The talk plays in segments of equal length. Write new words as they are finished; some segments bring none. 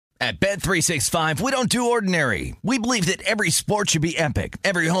At Bet365, we don't do ordinary. We believe that every sport should be epic.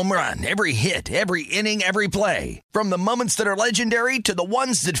 Every home run, every hit, every inning, every play. From the moments that are legendary to the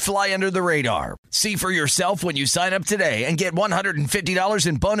ones that fly under the radar. See for yourself when you sign up today and get $150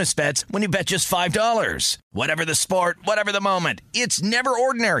 in bonus bets when you bet just $5. Whatever the sport, whatever the moment, it's never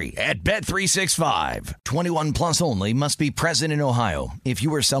ordinary at Bet365. 21 plus only. Must be present in Ohio. If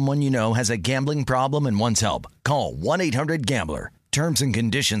you or someone you know has a gambling problem and wants help, call 1-800-GAMBLER. Terms and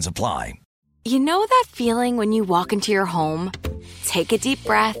conditions apply. You know that feeling when you walk into your home, take a deep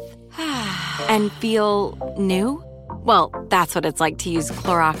breath, and feel new? Well, that's what it's like to use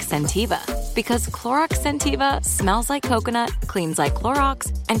Clorox Scentiva. Because Clorox Scentiva smells like coconut, cleans like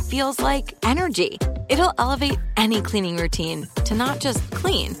Clorox, and feels like energy. It'll elevate any cleaning routine to not just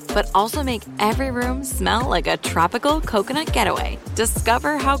clean, but also make every room smell like a tropical coconut getaway.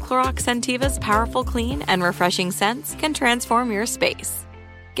 Discover how Clorox Scentiva's powerful clean and refreshing scents can transform your space.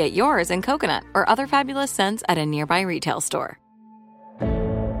 Get yours in coconut or other fabulous scents at a nearby retail store.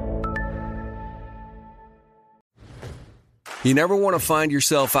 You never want to find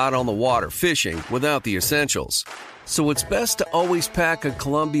yourself out on the water fishing without the essentials. So it's best to always pack a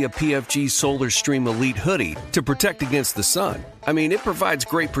Columbia PFG Solar Stream Elite hoodie to protect against the sun. I mean, it provides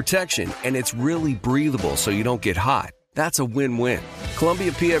great protection and it's really breathable so you don't get hot. That's a win-win.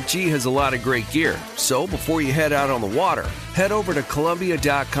 Columbia PFG has a lot of great gear. So before you head out on the water, head over to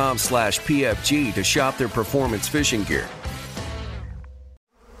Columbia.com/PFG to shop their performance fishing gear.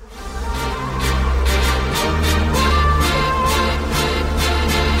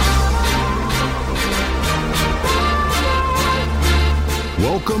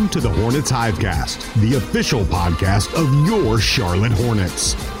 Welcome to the Hornets Hivecast, the official podcast of your Charlotte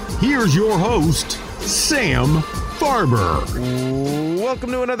Hornets. Here's your host, Sam Farber.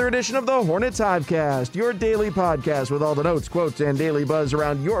 Welcome to another edition of the Hornets Hivecast, your daily podcast with all the notes, quotes, and daily buzz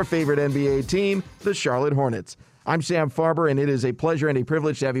around your favorite NBA team, the Charlotte Hornets. I'm Sam Farber, and it is a pleasure and a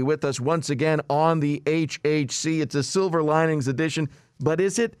privilege to have you with us once again on the HHC. It's a Silver Linings edition, but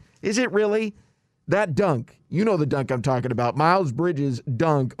is it really? That dunk, you know the dunk I'm talking about, Miles Bridges'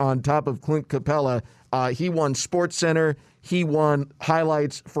 dunk on top of Clint Capella. He won SportsCenter. He won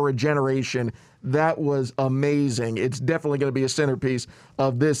highlights for a generation. That was amazing. It's definitely going to be a centerpiece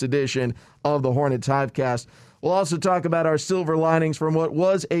of this edition of the Hornets Hivecast. We'll also talk about our silver linings from what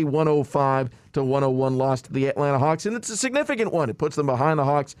was a 105-101 loss to the Atlanta Hawks, and it's a significant one. It puts them behind the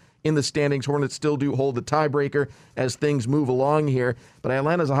Hawks in the standings. Hornets still do hold the tiebreaker as things move along here, but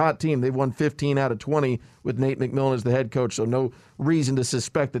Atlanta's a hot team. They've won 15 out of 20 with Nate McMillan as the head coach, so no reason to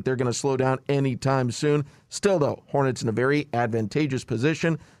suspect that they're going to slow down anytime soon. Still, though, Hornets in a very advantageous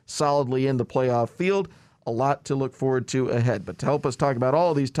position, solidly in the playoff field. A lot to look forward to ahead. But to help us talk about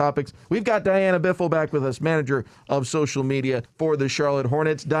all of these topics, we've got Diana Biffle back with us, manager of social media for the Charlotte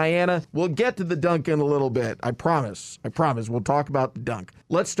Hornets. Diana, we'll get to the dunk in a little bit. I promise. We'll talk about the dunk.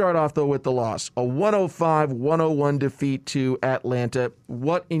 Let's start off, though, with the loss. A 105-101 defeat to Atlanta.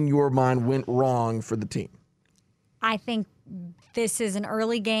 What, in your mind, went wrong for the team? I think this is an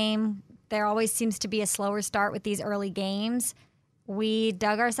early game. There always seems to be a slower start with these early games. We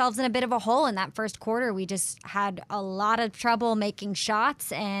dug ourselves in a bit of a hole in that first quarter. We just had a lot of trouble making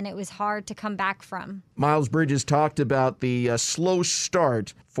shots, and it was hard to come back from. Miles Bridges talked about the slow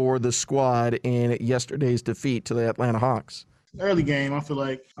start for the squad in yesterday's defeat to the Atlanta Hawks. Early game, I feel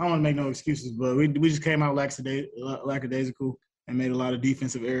like, I don't want to make no excuses, but we just came out lackadaisical and made a lot of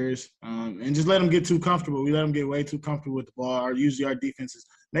defensive errors and just let them get too comfortable. We let them get way too comfortable with the ball. Usually our defense is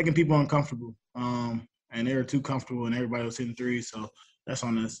making people uncomfortable. And they were too comfortable, and everybody was hitting threes, so that's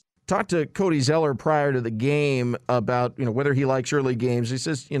on us. Talked to Cody Zeller prior to the game about whether he likes early games. He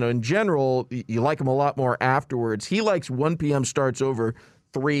says, in general, you like them a lot more afterwards. He likes 1 p.m. starts over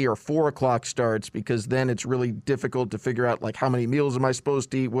 3 or 4 o'clock starts because then it's really difficult to figure out, how many meals am I supposed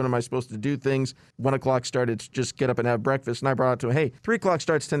to eat? When am I supposed to do things? 1 o'clock start, it's just get up and have breakfast. And I brought it to him, hey, 3 o'clock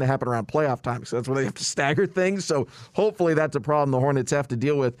starts tend to happen around playoff time, so that's where they have to stagger things. So hopefully that's a problem the Hornets have to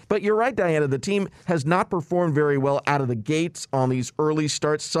deal with. But you're right, Diana, the team has not performed very well out of the gates on these early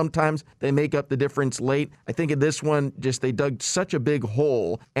starts. Sometimes they make up the difference late. I think in this one, just they dug such a big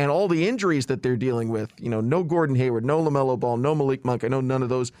hole. And all the injuries that they're dealing with, no Gordon Hayward, no LaMelo Ball, no Malik Monk. I know none of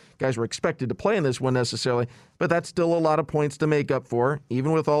those guys were expected to play in this one necessarily, but that's still a lot of points to make up for.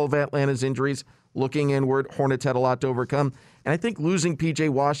 Even with all of Atlanta's injuries, looking inward, Hornets had a lot to overcome. And I think losing P.J.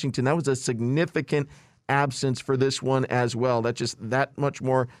 Washington, that was a significant absence for this one as well. That's just that much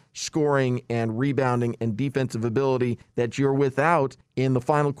more scoring and rebounding and defensive ability that you're without in the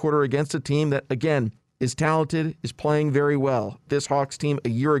final quarter against a team that, again, is talented, is playing very well. This Hawks team a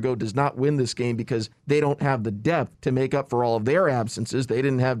year ago does not win this game because they don't have the depth to make up for all of their absences. They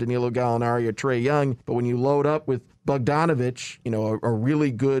didn't have Danilo Gallinari or Trae Young, but when you load up with Bogdanović, a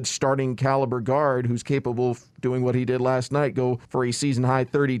really good starting caliber guard who's capable of doing what he did last night, go for a season-high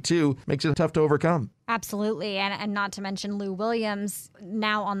 32, makes it tough to overcome. Absolutely, and not to mention Lou Williams,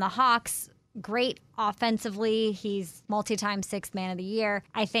 now on the Hawks, great offensively. He's multi-time sixth man of the year.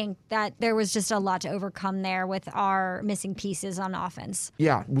 I think that there was just a lot to overcome there with our missing pieces on offense.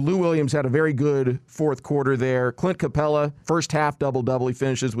 Yeah, Lou Williams had a very good fourth quarter there. Clint Capella, first half double-double. He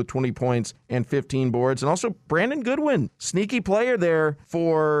finishes with 20 points and 15 boards. And also Brandon Goodwin, sneaky player there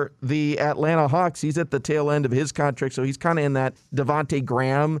for the Atlanta Hawks. He's at the tail end of his contract, so he's kind of in that Devontae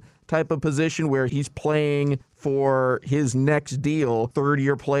Graham type of position where he's playing for his next deal.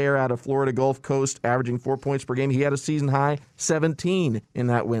 Third-year player out of Florida Gulf Coast, averaging 4 points per game. He had a season-high 17 in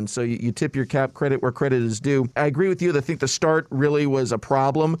that win, so you tip your cap, credit where credit is due. I agree with you that I think the start really was a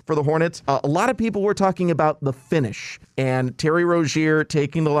problem for the Hornets. A lot of people were talking about the finish, and Terry Rozier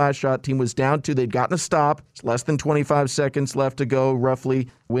taking the last shot. Team was down 2. They'd gotten a stop. It's less than 25 seconds left to go, roughly,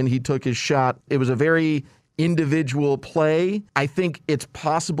 when he took his shot. It was a very individual play. I think it's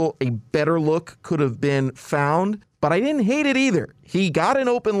possible a better look could have been found, but I didn't hate it either. He got an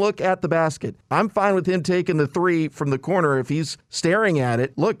open look at the basket. I'm fine with him taking the three from the corner if he's staring at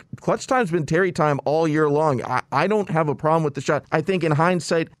it. Look, clutch time's been Terry time all year long. I don't have a problem with the shot. I think in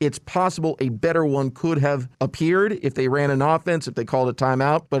hindsight, it's possible a better one could have appeared if they ran an offense, if they called a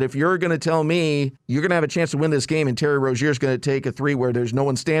timeout. But if you're going to tell me you're going to have a chance to win this game and Terry Rozier's going to take a three where there's no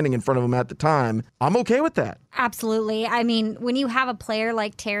one standing in front of him at the time, I'm okay with that. Absolutely. I mean, when you have a player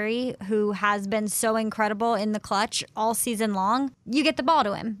like Terry who has been so incredible in the clutch all season long, you get the ball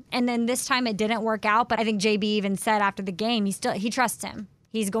to him. And then this time it didn't work out, but I think JB even said after the game, he trusts him.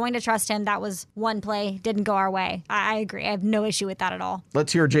 He's going to trust him. That was one play, didn't go our way. I agree. I have no issue with that at all.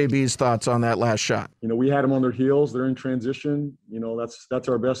 Let's hear JB's thoughts on that last shot. We had them on their heels. They're in transition. That's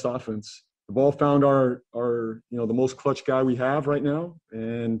our best offense. The ball found our the most clutch guy we have right now,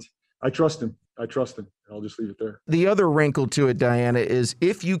 and I trust him. I'll just leave it there. The other wrinkle to it, Diana, is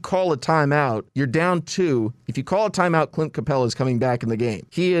if you call a timeout, you're down 2. If you call a timeout, Clint Capella is coming back in the game.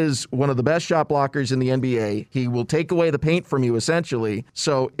 He is one of the best shot blockers in the NBA. He will take away the paint from you, essentially.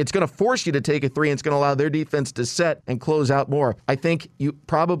 So it's going to force you to take a three, and it's going to allow their defense to set and close out more. I think you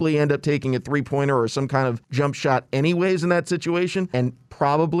probably end up taking a three-pointer or some kind of jump shot anyways in that situation, and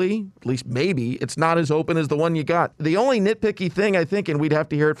probably, at least maybe, it's not as open as the one you got. The only nitpicky thing, I think, and we'd have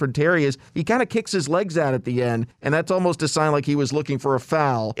to hear it from Terry, is he kind of kicks his legs out at the end, and that's almost a sign like he was looking for a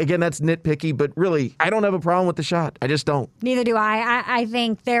foul. Again, that's nitpicky, but really, I don't have a problem with the shot. I just don't. Neither do I. I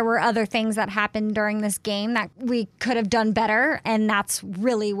think there were other things that happened during this game that we could have done better, and that's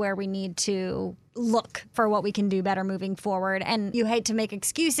really where we need to look for what we can do better moving forward. And you hate to make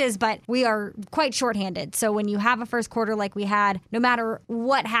excuses, but we are quite shorthanded. So when you have a first quarter like we had, no matter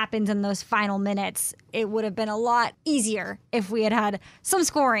what happens in those final minutes, it would have been a lot easier if we had some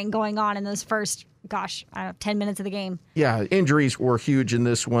scoring going on in those first 10 minutes of the game. Yeah, injuries were huge in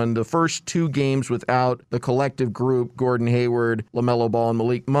this one. The first 2 games without the collective group, Gordon Hayward, LaMelo Ball, and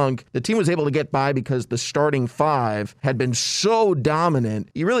Malik Monk, the team was able to get by because the starting 5 had been so dominant.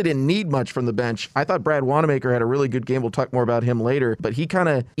 You really didn't need much from the bench. I thought Brad Wanamaker had a really good game. We'll talk more about him later. But he kind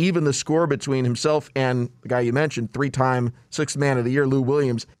of evened the score between himself and the guy you mentioned, 3-time Sixth Man of the Year, Lou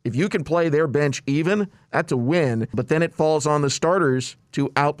Williams. If you can play their bench even, that's a win. But then it falls on the starters to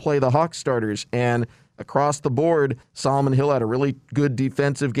outplay the Hawks starters. And across the board, Solomon Hill had a really good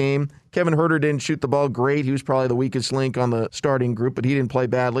defensive game. Kevin Huerter didn't shoot the ball great. He was probably the weakest link on the starting group, but he didn't play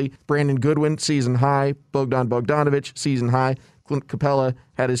badly. Brandon Goodwin, season high. Bogdanović, season high. Clint Capella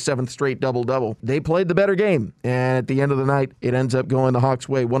had his 7th straight double-double. They played the better game, and at the end of the night, it ends up going the Hawks'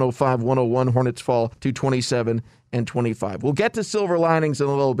 way, 105-101. Hornets fall to 27-25. We'll get to silver linings in a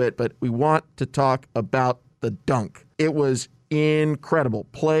little bit, but we want to talk about the dunk. It was incredible.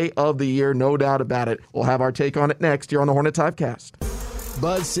 Play of the year, no doubt about it. We'll have our take on it next here on the Hornets Hivecast.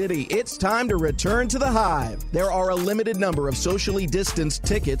 Buzz City, it's time to return to the Hive. There are a limited number of socially distanced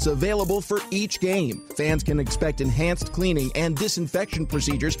tickets available for each game. Fans can expect enhanced cleaning and disinfection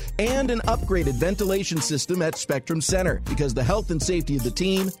procedures and an upgraded ventilation system at Spectrum Center because the health and safety of the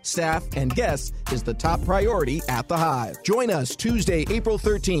team, staff, and guests is the top priority at the Hive. Join us Tuesday, April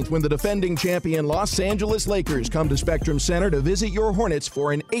 13th when the defending champion Los Angeles Lakers come to Spectrum Center to visit your Hornets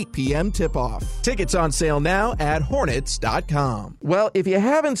for an 8 p.m. tip-off. Tickets on sale now at Hornets.com. Well, if you you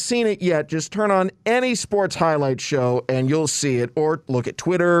haven't seen it yet, just turn on any sports highlight show and you'll see it. Or look at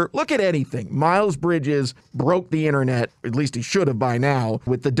Twitter, look at anything. Miles Bridges broke the internet, at least he should have by now,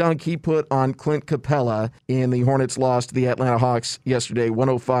 with the dunk he put on Clint Capella in the Hornets' loss to the Atlanta Hawks yesterday,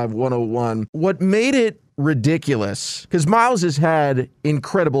 105-101. What made it ridiculous, because Miles has had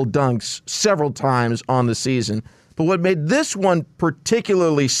incredible dunks several times on the season, but what made this one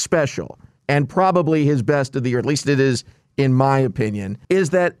particularly special, and probably his best of the year, at least it is in my opinion,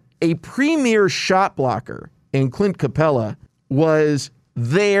 is that a premier shot blocker in Clint Capella was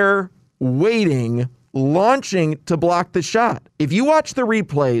there waiting, launching to block the shot. If you watch the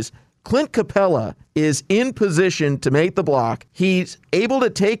replays, Clint Capella is in position to make the block. He's able to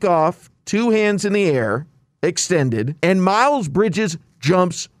take off, two hands in the air, extended, and Miles Bridges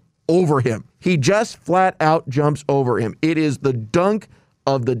jumps over him. He just flat out jumps over him. It is the dunk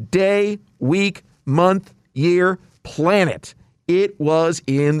of the day, week, month, year, planet. It was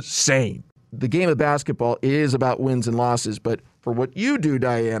insane. The game of basketball is about wins and losses, but for what you do,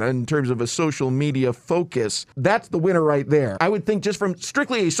 Diana, in terms of a social media focus, that's the winner right there. I would think just from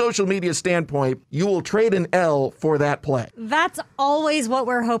strictly a social media standpoint, you will trade an L for that play. That's always what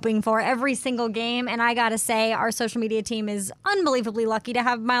we're hoping for every single game. And I got to say, our social media team is unbelievably lucky to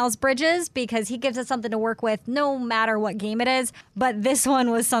have Miles Bridges because he gives us something to work with no matter what game it is. But this one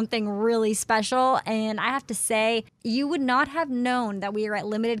was something really special. And I have to say, you would not have known that we are at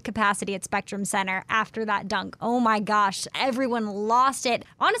limited capacity at Spectrum Center after that dunk. Oh my gosh, everyone lost it.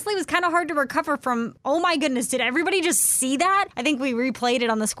 Honestly, it was kind of hard to recover from, oh my goodness, did everybody just see that? I think we replayed it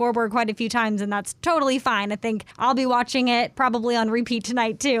on the scoreboard quite a few times, and that's totally fine. I think I'll be watching it probably on repeat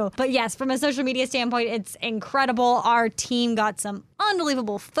tonight too. But yes, from a social media standpoint, it's incredible. Our team got some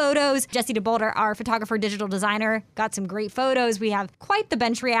unbelievable photos. Jesse DeBolder, our photographer, digital designer, got some great photos. We have quite the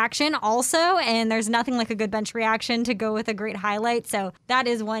bench reaction also, and there's nothing like a good bench reaction to go with a great highlight. So that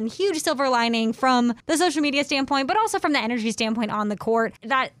is one huge silver lining from the social media standpoint, but also from the energy standpoint on the court.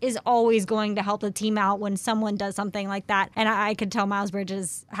 That is always going to help the team out when someone does something like that. And I could tell Miles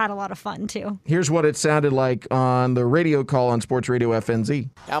Bridges had a lot of fun too. Here's what it sounded like on the radio call on Sports Radio FNZ.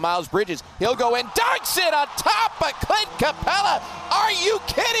 Now Miles Bridges, he'll go in, dunks it on top of Clint Capella. Are you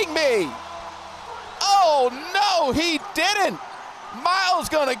kidding me? Oh no, he didn't. Miles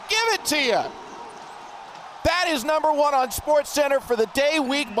gonna give it to you. That is number one on SportsCenter for the day,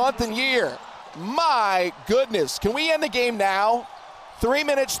 week, month, and year. My goodness. Can we end the game now? 3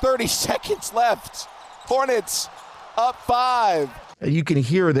 minutes, 30 seconds left. Hornets up 5. You can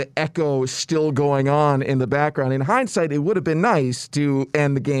hear the echo still going on in the background. In hindsight, it would have been nice to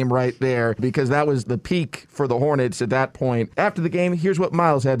end the game right there because that was the peak for the Hornets at that point. After the game, here's what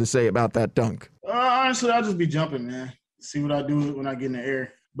Miles had to say about that dunk. Honestly, I'll just be jumping, man. See what I do when I get in the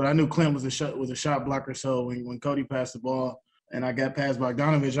air. But I knew Clint was a shot blocker, so when Cody passed the ball and I got past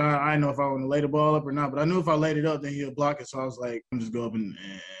Bogdanovich, I didn't know if I want to lay the ball up or not. But I knew if I laid it up, then he'll block it. So I was like, I'm just go up and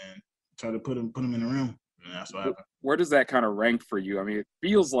try to put him in the rim. And that's what happened. Where does that kind of rank for you? I mean, it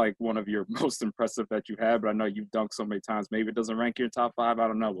feels like one of your most impressive that you've had, but I know you've dunked so many times. Maybe it doesn't rank in your top 5. I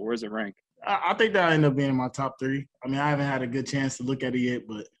don't know, but where does it rank? I think that I end up being in my top 3. I mean, I haven't had a good chance to look at it yet,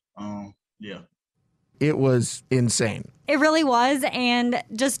 but yeah. It was insane. It really was, and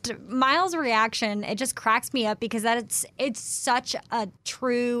just Miles' reaction, it just cracks me up because it's such a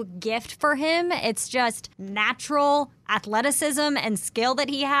true gift for him. It's just natural athleticism and skill that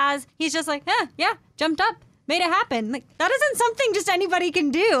he has. He's just like, yeah, jumped up, made it happen. Like, that isn't something just anybody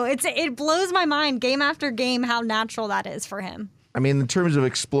can do. It blows my mind game after game how natural that is for him. I mean, in terms of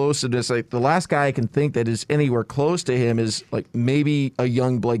explosiveness, like the last guy I can think that is anywhere close to him is like maybe a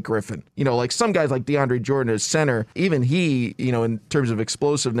young Blake Griffin. You know, like some guys like DeAndre Jordan as center, even he, you know, in terms of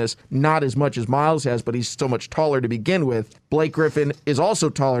explosiveness, not as much as Miles has, but he's so much taller to begin with. Blake Griffin is also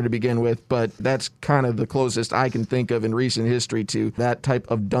taller to begin with, but that's kind of the closest I can think of in recent history to that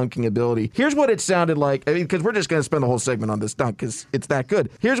type of dunking ability. Here's what it sounded like. I mean, because we're just going to spend the whole segment on this dunk because it's that good.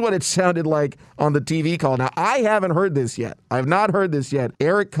 Here's what it sounded like on the TV call. Now, I haven't heard this yet. I've not heard this yet.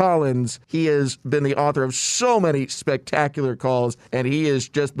 Eric Collins, he has been the author of so many spectacular calls, and he is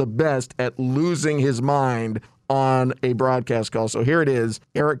just the best at losing his mind on a broadcast call. So here it is,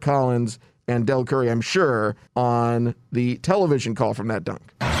 Eric Collins and Del Curry, I'm sure, on the television call from that dunk.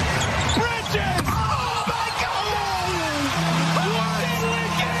 Bridges! Oh my God!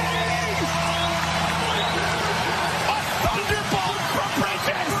 A thunderbolt from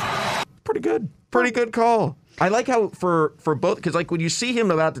Bridges! Pretty good call. I like how for both, because like when you see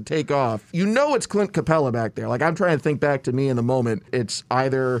him about to take off, you know it's Clint Capella back there. Like I'm trying to think back to me in the moment. It's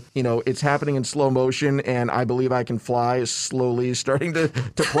either, you know, it's happening in slow motion and I Believe I Can Fly is slowly starting to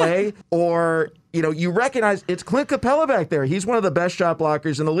play, or you recognize it's Clint Capella back there. He's one of the best shot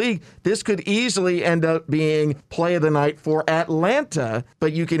blockers in the league. This could easily end up being play of the night for Atlanta,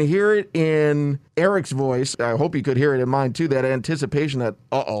 but you can hear it in Eric's voice. I hope you could hear it in mine too, that anticipation that,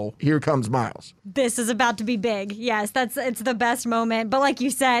 here comes Miles. This is about to be big. Yes, it's the best moment. But like you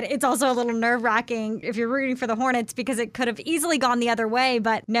said, it's also a little nerve-wracking if you're rooting for the Hornets because it could have easily gone the other way,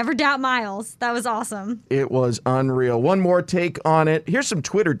 but never doubt Miles. That was awesome. It was unreal. One more take on it. Here's some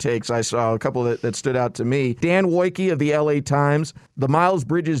Twitter takes I saw, a couple that stood out to me. Dan Woike of the LA Times, the Miles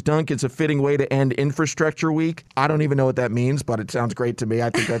Bridges dunk is a fitting way to end Infrastructure Week. I don't even know what that means, but it sounds great to me. I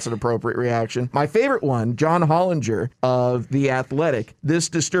think that's an appropriate reaction. My favorite one, John Hollinger of The Athletic. This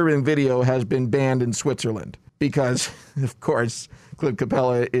disturbing video has been banned in Switzerland because, of course, Clint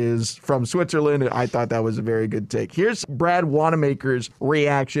Capella is from Switzerland. I thought that was a very good take. Here's Brad Wanamaker's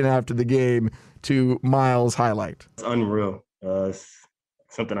reaction after the game to Miles' highlight. It's unreal. It's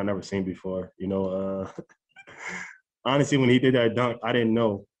something I've never seen before. Honestly, when he did that dunk, I didn't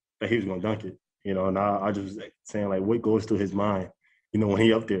know that he was going to dunk it. And I just was saying, like, what goes through his mind, when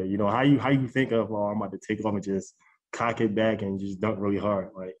he up there? How you think of, I'm about to take off and just cock it back and just dunk really hard.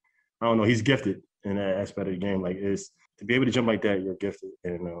 Like, I don't know. He's gifted in that aspect of the game. Like, it's to be able to jump like that, you're gifted.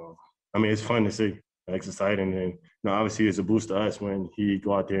 And, it's fun to see. It's exciting. And, obviously it's a boost to us when he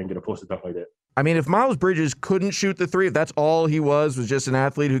go out there and get a poster dunk like that. I mean, if Miles Bridges couldn't shoot the three, if that's all he was just an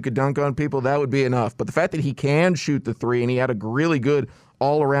athlete who could dunk on people, that would be enough. But the fact that he can shoot the three, and he had a really good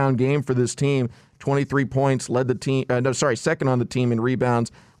all-around game for this team, 23 points, led the team, second on the team in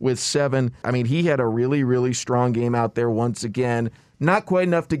rebounds with 7. I mean, he had a really, really strong game out there once again. Not quite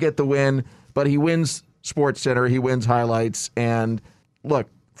enough to get the win, but he wins SportsCenter, he wins highlights. And look,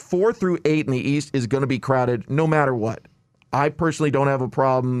 4 through 8 in the East is going to be crowded no matter what. I personally don't have a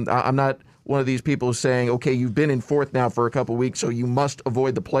problem. I'm not one of these people saying, okay, you've been in 4th now for a couple weeks, so you must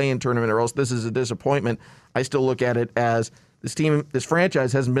avoid the play-in tournament or else this is a disappointment. I still look at it as this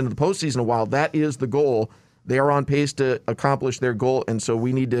franchise hasn't been to the postseason in a while. That is the goal. They are on pace to accomplish their goal, and so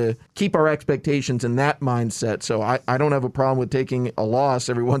we need to keep our expectations in that mindset. So I don't have a problem with taking a loss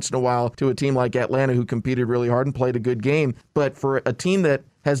every once in a while to a team like Atlanta who competed really hard and played a good game. But for a team that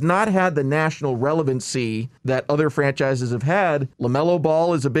has not had the national relevancy that other franchises have had, LaMelo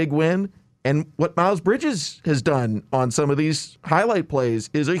Ball is a big win. And what Miles Bridges has done on some of these highlight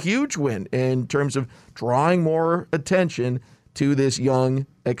plays is a huge win in terms of drawing more attention to this young,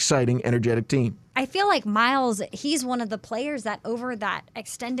 exciting, energetic team. I feel like Miles, he's one of the players that over that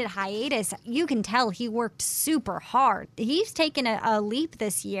extended hiatus, you can tell he worked super hard. He's taken a leap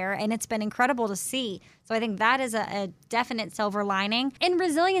this year, and it's been incredible to see. So I think that is a definite silver lining. And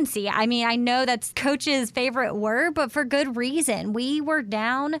resiliency, I mean, I know that's Coach's favorite word, but for good reason. We were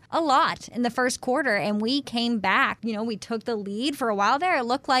down a lot in the first quarter, and we came back. We took the lead for a while there. It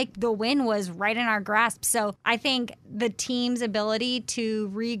looked like the win was right in our grasp. So I think the team's ability to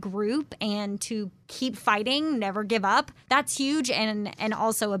regroup and to keep fighting, never give up, that's huge and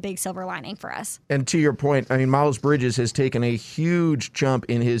also a big silver lining for us. And to your point, I mean, Miles Bridges has taken a huge jump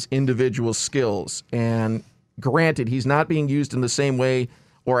in his individual skills. And granted, he's not being used in the same way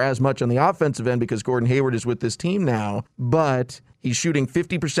or as much on the offensive end because Gordon Hayward is with this team now, but he's shooting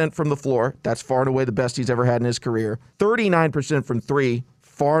 50% from the floor. That's far and away the best he's ever had in his career. 39% from 3,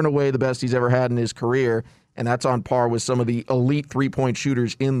 far and away the best he's ever had in his career. And that's on par with some of the elite three-point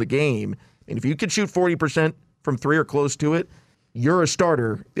shooters in the game. And if you could shoot 40% from 3 or close to it, you're a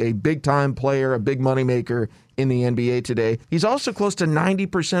starter, a big-time player, a big moneymaker in the NBA today. He's also close to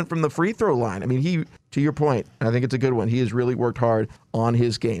 90% from the free throw line. I mean, to your point, and I think it's a good one, he has really worked hard on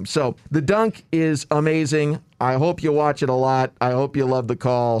his game. So the dunk is amazing. I hope you watch it a lot. I hope you love the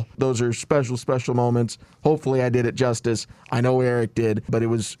call. Those are special, special moments. Hopefully I did it justice. I know Eric did, but it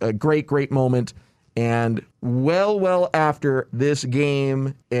was a great, great moment. And well after this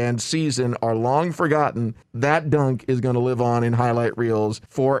game and season are long forgotten, that dunk is going to live on in highlight reels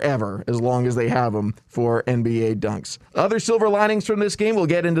forever, as long as they have them for NBA dunks. Other silver linings from this game, we'll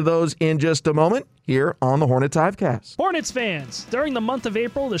get into those in just a moment here on the Hornets Hivecast. Hornets fans, during the month of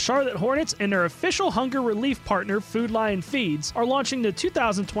April, the Charlotte Hornets and their official hunger relief partner, Food Lion Feeds, are launching the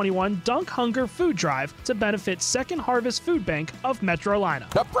 2021 Dunk Hunger Food Drive to benefit Second Harvest Food Bank of Metrolina.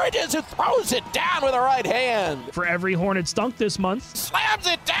 The Bridges who throws it down with a right hand. For every Hornets dunk this month, slams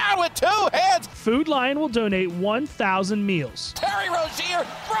it down with 2 hands. Food Lion will donate 1,000 meals. Terry Rozier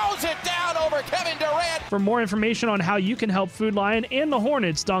throws it down over Kevin Durant. For more information on how you can help Food Lion and the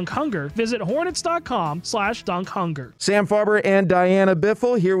Hornets dunk hunger, visit hornets.com/dunkhunger. Sam Farber and Diana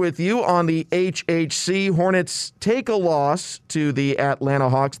Biffle here with you on the HHC. Hornets take a loss to the Atlanta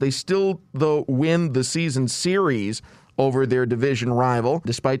Hawks. They still, though, win the season series over their division rival.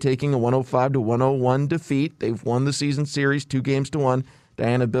 Despite taking a 105-101 defeat, they've won the season series 2-1.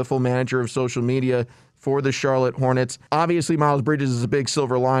 Diana Biffle, manager of social media for the Charlotte Hornets. Obviously, Miles Bridges is a big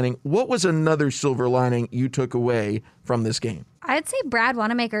silver lining. What was another silver lining you took away from this game? I'd say Brad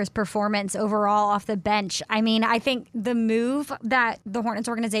Wanamaker's performance overall off the bench. I mean, I think the move that the Hornets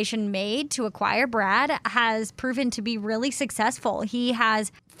organization made to acquire Brad has proven to be really successful. He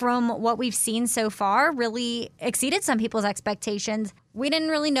has, from what we've seen so far, really exceeded some people's expectations. We didn't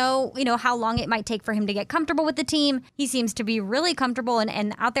really know, how long it might take for him to get comfortable with the team. He seems to be really comfortable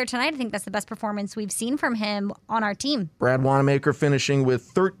and out there tonight. I think that's the best performance we've seen from him on our team. Brad Wanamaker finishing with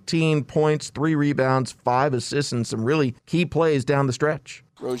 13 points, 3 rebounds, 5 assists, and some really key plays down the stretch.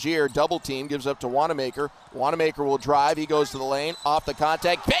 Rozier, double team, gives up to Wanamaker. Wanamaker will drive. He goes to the lane, off the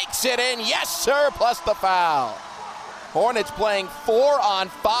contact, bakes it in. Yes, sir, plus the foul. Hornets playing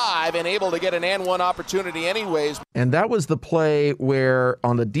 4-on-5 and able to get an and one opportunity anyways. And that was the play where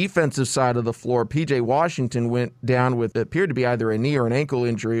on the defensive side of the floor, P.J. Washington went down with what appeared to be either a knee or an ankle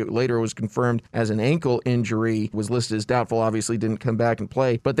injury. Later was confirmed as an ankle injury. Was listed as doubtful, obviously didn't come back and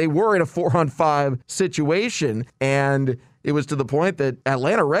play. But they were in a 4-on-5 situation, and it was to the point that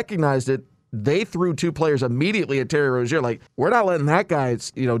Atlanta recognized it. They threw 2 players immediately at Terry Rozier. Like, we're not letting that guy,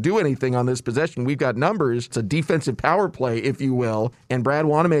 do anything on this possession. We've got numbers. It's a defensive power play, if you will. And Brad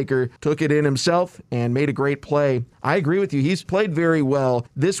Wanamaker took it in himself and made a great play. I agree with you. He's played very well.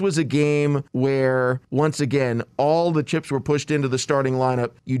 This was a game where, once again, all the chips were pushed into the starting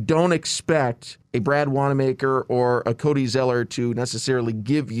lineup. You don't expect a Brad Wanamaker or a Cody Zeller to necessarily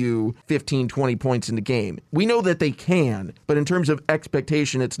give you 15, 20 points in the game. We know that they can, but in terms of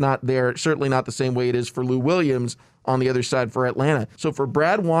expectation, it's not there. Certainly not the same way it is for Lou Williams on the other side for Atlanta. So for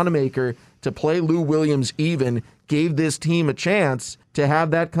Brad Wanamaker to play Lou Williams even gave this team a chance to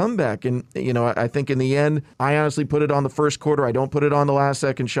have that comeback. And, I think in the end, I honestly put it on the first quarter. I don't put it on the last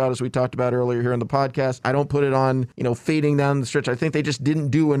second shot, as we talked about earlier here in the podcast. I don't put it on, fading down the stretch. I think they just didn't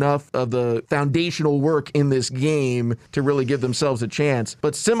do enough of the foundational work in this game to really give themselves a chance.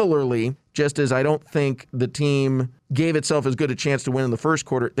 But similarly, just as I don't think the team gave itself as good a chance to win in the first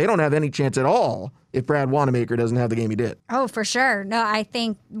quarter, they don't have any chance at all if Brad Wanamaker doesn't have the game he did. Oh, for sure. No, I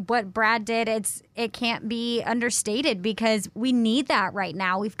think what Brad did, it can't be understated because we need that right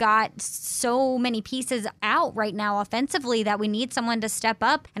now. We've got so many pieces out right now offensively that we need someone to step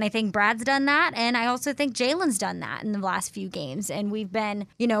up. And I think Brad's done that. And I also think Jalen's done that in the last few games. And we've been,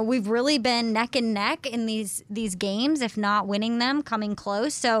 we've really been neck and neck in these games, if not winning them, coming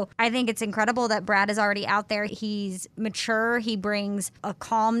close. So I think it's incredible that Brad is already out there. He's mature. He brings a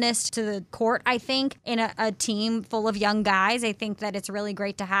calmness to the court, I think, in a team full of young guys. I think that it's really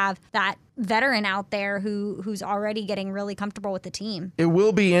great to have that veteran out there who's already getting really comfortable with the team. It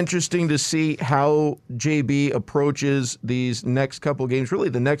will be interesting to see how JB approaches these next couple games, really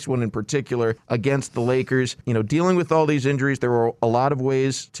the next one in particular against the Lakers. Dealing with all these injuries, there were a lot of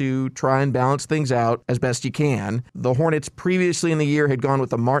ways to try and balance things out as best you can. The Hornets previously in the year had gone with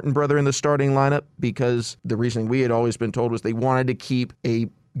the Martin brother in the starting lineup because the reason we had always been told was they wanted to keep a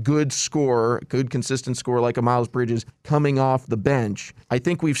good scorer, good consistent scorer like a Miles Bridges coming off the bench. I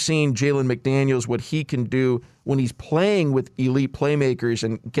think we've seen Jalen McDaniels, what he can do when he's playing with elite playmakers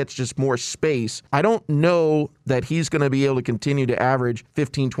and gets just more space. I don't know that he's going to be able to continue to average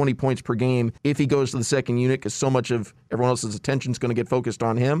 15, 20 points per game if he goes to the second unit because so much of everyone else's attention is going to get focused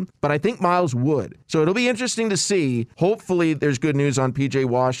on him. But I think Miles would. So it'll be interesting to see. Hopefully there's good news on P.J.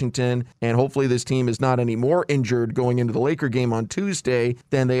 Washington, and hopefully this team is not any more injured going into the Laker game on Tuesday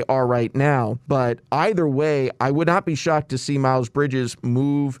than they are right now. But either way, I would not be shocked to see Miles Bridges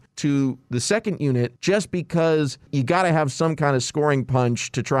move to the second unit just because you got to have some kind of scoring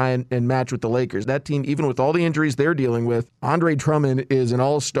punch to try and match with the Lakers. That team, even with all the injuries they're dealing with, Andre Drummond is an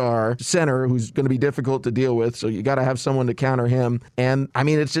all-star center who's going to be difficult to deal with, so you got to have someone to counter him. And, I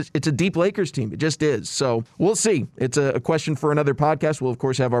mean, it's a deep Lakers team. It just is. So we'll see. It's a question for another podcast. We'll, of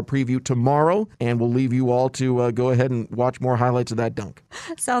course, have our preview tomorrow, and we'll leave you all to go ahead and watch more highlights of that dunk.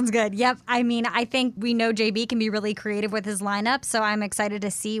 Sounds good. Yep. I mean, I think we know JB can be really creative with his lineup, so I'm excited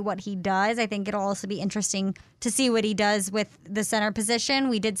to see what he does. I think it'll also be interesting to see what he does with the center position.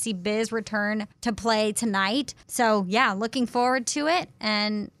 We did see Biz return to play tonight. So, yeah, looking forward to it.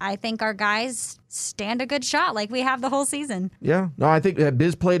 And I think our guys stand a good shot like we have the whole season. Yeah. No, I think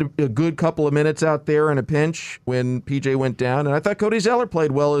Biz played a good couple of minutes out there in a pinch when PJ went down, and I thought Cody Zeller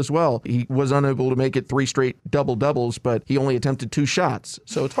played well as well. He was unable to make it 3 straight double-doubles, but he only attempted 2 shots.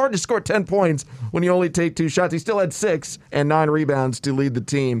 So it's hard to score 10 points when you only take 2 shots. He still had 6 and 9 rebounds to lead the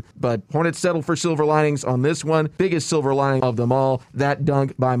team, but Hornets settled for silver linings on this one. Biggest silver lining of them all, that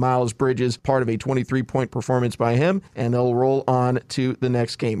dunk by Miles Bridges, part of a 23-point performance by him, and they'll roll on to the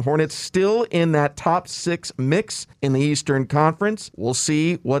next game. Hornets still in that top 6 mix in the Eastern Conference. We'll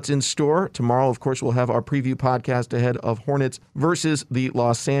see what's in store. Tomorrow, of course, we'll have our preview podcast ahead of Hornets versus the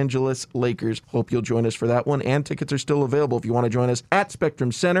Los Angeles Lakers. Hope you'll join us for that one, and tickets are still available if you want to join us at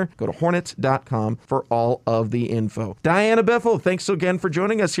Spectrum Center. Go to Hornets.com for all of the info. Diana Bethel, thanks again for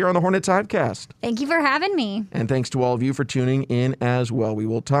joining us here on the Hornets Hivecast. Thank you for having me. And thanks to all of you for tuning in as well. We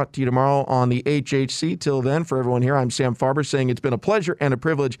will talk to you tomorrow on the HHC. Till then, for everyone here, I'm Sam Farber saying it's been a pleasure and a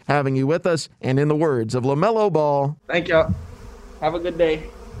privilege having you with us. And in the words of LaMelo Ball, thank y'all. Have a good day.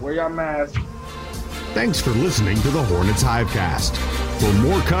 Wear your mask. Thanks for listening to the Hornets Hivecast. For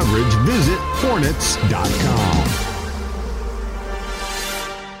more coverage, visit Hornets.com.